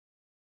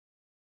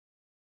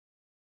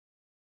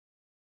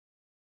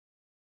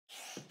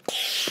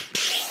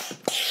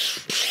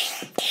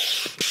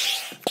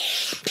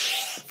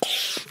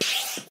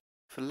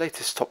For the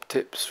latest top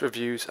tips,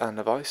 reviews and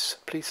advice,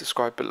 please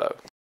subscribe below.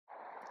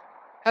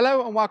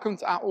 Hello and welcome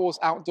to Outlaws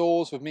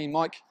Outdoors with me,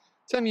 Mike.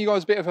 Telling you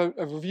guys a bit of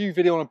a review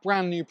video on a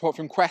brand new product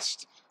from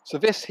Quest. So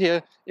this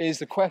here is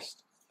the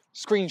Quest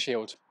Screen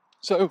Shield.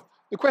 So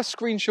the Quest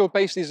Screen Shield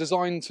basically is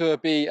designed to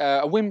be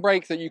a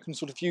windbreak that you can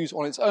sort of use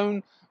on its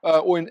own,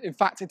 or in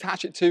fact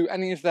attach it to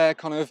any of their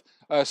kind of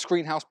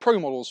Screenhouse Pro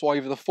models, so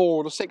either the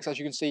 4 or the 6 as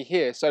you can see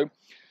here. So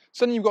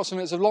suddenly you've got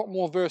something that's a lot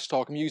more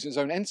versatile, can use its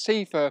own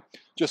entity for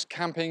just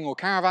camping or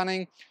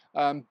caravanning,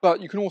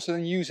 but you can also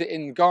then use it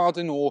in the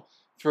garden or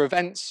for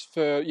events,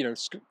 for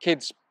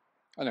kids,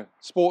 I don't know,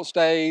 sports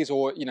days,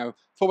 or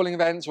footballing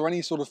events, or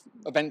any sort of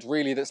event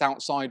really that's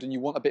outside and you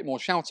want a bit more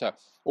shelter,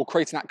 or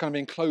creating that kind of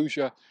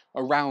enclosure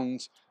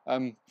around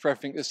for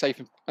everything that's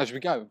safe as we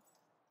go.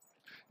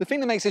 The thing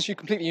that makes this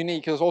completely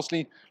unique is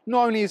obviously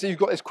not only is it you've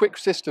got this quick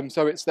system,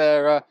 so it's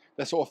their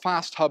sort of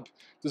fast hub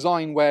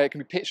design where it can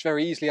be pitched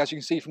very easily, as you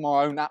can see from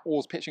our own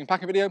Outlaws pitching and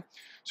packing video.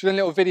 So a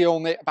little video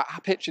on it about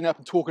pitching up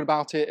and talking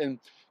about it and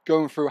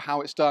going through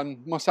how it's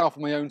done myself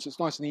on my own, so it's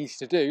nice and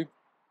easy to do.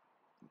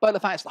 But the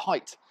fact it's the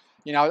height.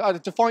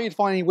 I'd define you to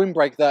find any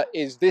windbreak that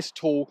is this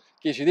tall,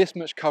 gives you this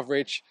much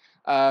coverage,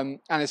 and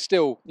is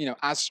still,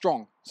 as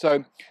strong.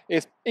 So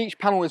each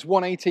panel is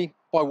 180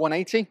 by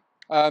 180.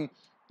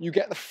 You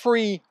get the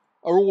 3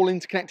 are all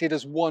interconnected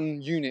as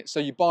one unit. So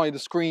you buy the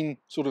screen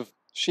sort of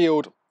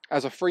shield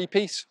as a free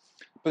piece,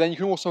 but then you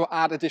can also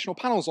add additional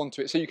panels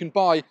onto it. So you can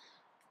buy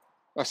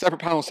a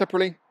separate panel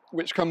separately,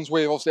 which comes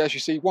with, obviously, as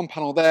you see, one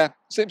panel there,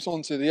 zips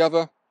onto the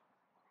other.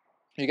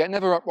 You get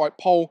another upright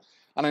pole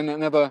and then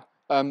another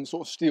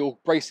sort of steel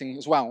bracing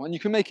as well. And you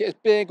can make it as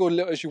big or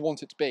little as you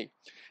want it to be.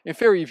 In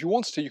theory, if you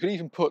wanted to, you could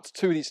even put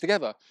 2 of these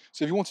together.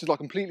 So if you wanted to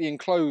completely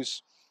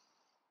enclose,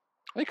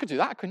 you could do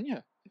that, couldn't you?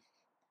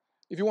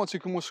 If you want to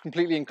almost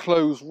completely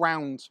enclose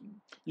round,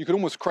 you could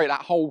almost create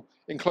that whole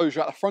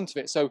enclosure at the front of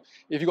it. So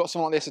if you've got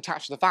something like this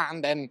attached to the van,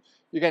 then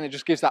again, it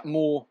just gives that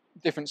more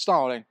different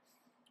styling.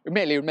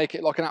 Admittedly, it would make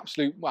it like an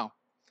absolute, well,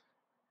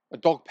 a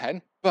dog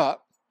pen,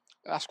 but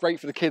that's great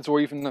for the kids or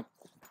even the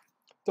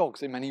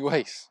dogs in many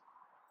ways.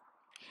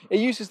 It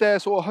uses their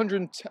sort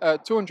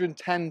of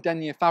 210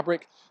 denier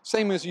fabric,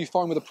 same as you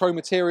find with the Pro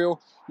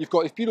material. You've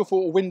got these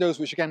beautiful windows,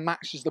 which again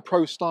matches the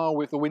Pro style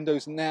with the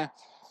windows in there.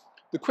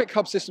 The quick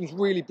hub system's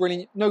really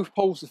brilliant. No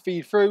poles to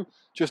feed through,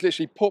 just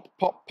literally pop,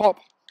 pop, pop,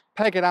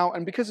 peg it out,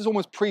 and because it's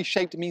almost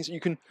pre-shaped, it means that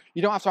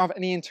you don't have to have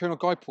any internal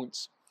guide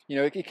points.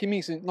 It can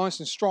make it nice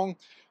and strong.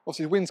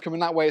 Obviously, the wind's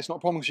coming that way, it's not a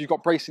problem because you've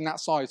got bracing that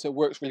side, so it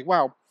works really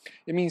well.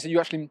 It means that you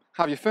actually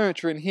have your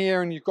furniture in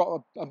here, and you've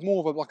got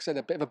more of a, like I said,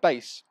 a bit of a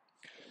base.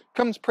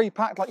 Comes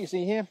pre-packed, like you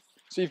see here.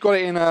 So you've got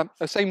it in a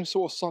same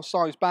sort of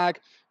size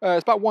bag.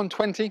 It's about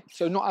 120,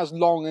 so not as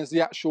long as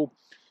the actual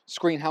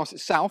screen house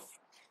itself,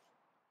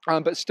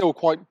 but still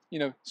quite,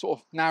 sort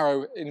of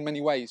narrow in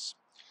many ways.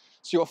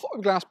 So you've got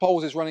fiberglass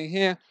poles is running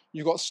here.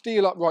 You've got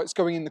steel uprights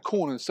going in the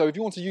corners. So if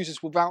you want to use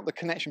this without the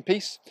connection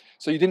piece,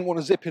 so you didn't want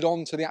to zip it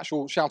on to the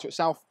actual shelter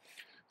itself,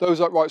 those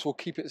uprights will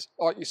keep it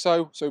like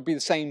so. So it'll be the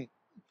same,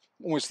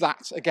 almost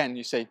that again,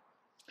 you see.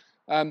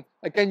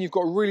 Again, you've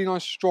got a really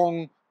nice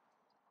strong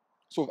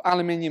sort of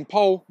aluminium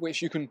pole,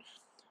 which you've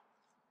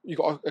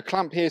got a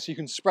clamp here so you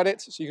can spread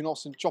it, so you can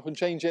also chop and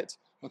change it,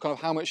 and kind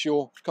of how much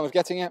you're kind of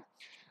getting it.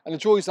 And the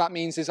joys that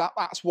means is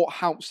that's what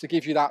helps to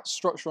give you that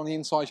structure on the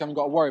inside. You haven't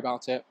got to worry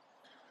about it.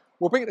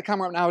 We'll bring the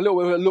camera up now, a little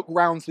bit of a look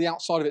around to the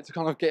outside of it to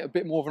kind of get a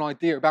bit more of an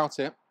idea about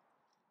it.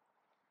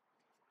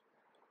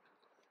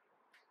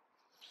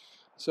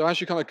 So as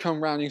you kind of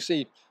come around, you can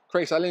see it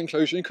creates that little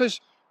enclosure. And because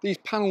these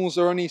panels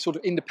are only sort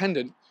of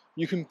independent,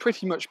 you can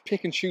pretty much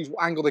pick and choose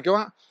what angle they go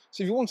at.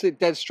 So if you wanted it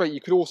dead straight,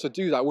 you could also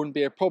do that, it wouldn't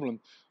be a problem.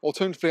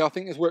 Alternatively, I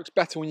think this works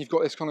better when you've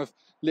got this kind of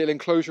little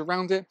enclosure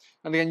around it.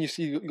 And again, you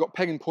see you've got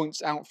pegging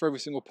points out for every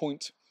single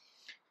point.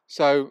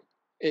 So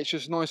it's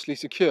just nicely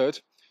secured.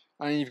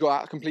 And you've got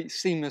that complete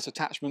seamless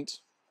attachment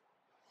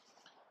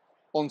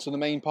onto the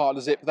main part of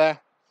the zip there.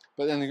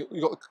 But then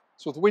you've got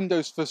sort of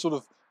windows for sort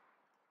of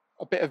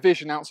a bit of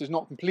vision out, so it's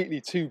not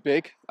completely too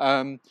big.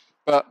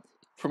 But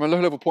from a low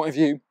level point of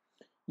view,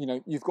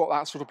 you've got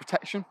that sort of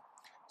protection,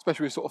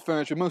 especially with sort of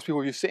furniture. Most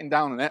people, if you're sitting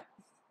down on it,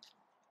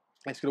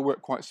 it's going to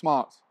work quite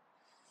smart.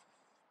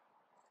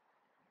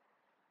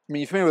 I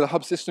mean, you're familiar with the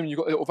hub system, you've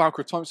got a little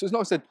Velcro type. So, like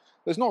I said,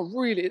 there's not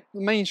really,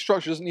 the main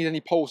structure doesn't need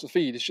any poles to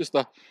feed. It's just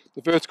the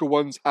vertical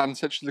ones and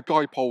essentially the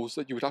guide poles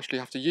that you would actually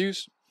have to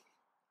use.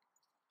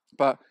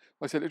 But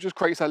like I said, it just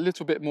creates a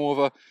little bit more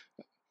of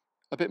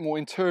a bit more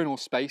internal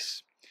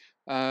space.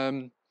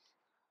 And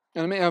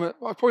I mean, probably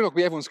not going to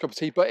be everyone's cup of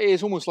tea, but it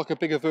is almost like a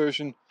bigger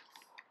version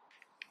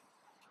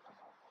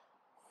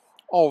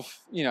of,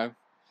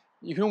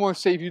 you can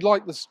almost say if you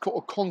like the sort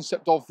of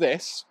concept of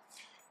this,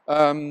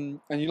 and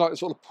you like the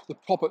sort of the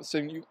pop-up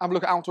thing, you have a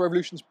look at Outdoor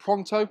Revolution's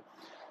Pronto.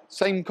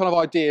 Same kind of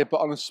idea,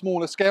 but on a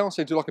smaller scale.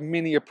 So do like a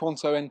mini of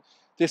Pronto, and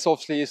this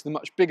obviously is the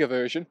much bigger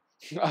version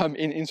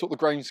in sort of the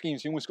grand scheme.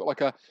 So you almost got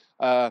like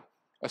a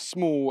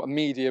small, a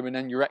medium, and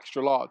then your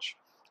extra large.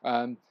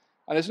 And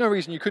there's no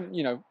reason you couldn't,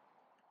 you know,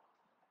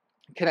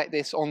 connect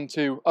this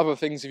onto other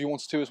things if you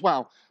wanted to as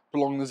well,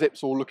 prolong the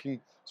zips all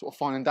looking sort of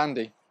fine and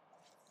dandy.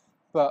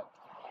 But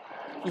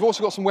you've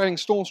also got some wearing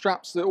storm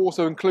straps that are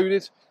also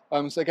included.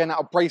 So again,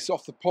 that'll brace it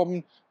off the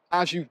problem,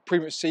 as you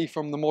pretty much see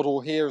from the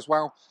model here as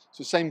well.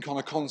 So same kind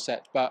of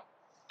concept, but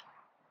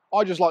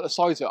I just like the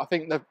size of it. I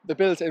think the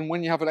built in,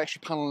 when you have an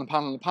extra panel and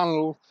panel and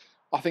panel,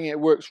 I think it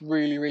works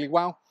really, really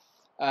well.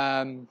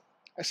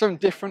 It's something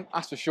different,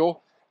 that's for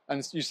sure.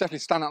 And you definitely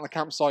stand out in the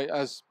campsite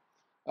as,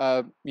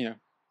 you know,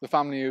 the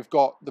family who've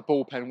got the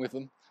ball pen with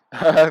them.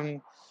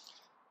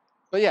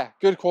 But yeah,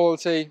 good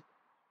quality,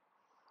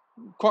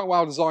 quite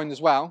well designed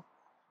as well.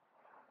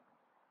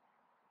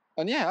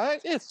 And yeah,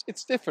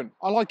 it's different.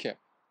 I like it.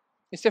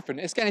 It's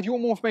different. It's, again, if you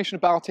want more information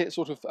about it,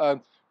 sort of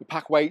the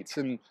pack weight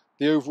and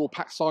the overall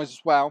pack size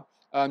as well,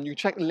 you can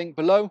check the link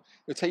below.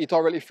 It'll take you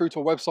directly through to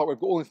our website. We've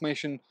got all the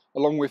information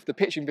along with the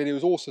pitching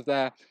videos also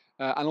there,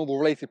 and all the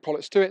related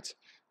products to it.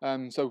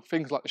 So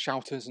things like the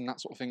shouters and that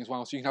sort of thing as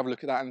well. So you can have a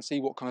look at that and see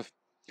what kind of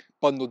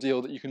bundle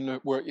deal that you can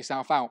work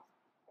yourself out.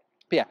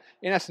 But yeah,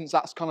 in essence,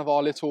 that's kind of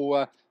our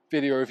little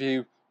video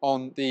review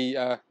on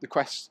the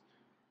Quest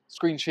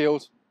screen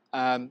shield.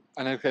 And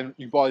then again,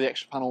 you buy the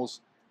extra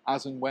panels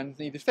as and when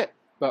needed fit.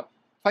 But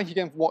thank you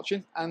again for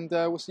watching, and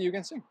we'll see you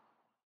again soon.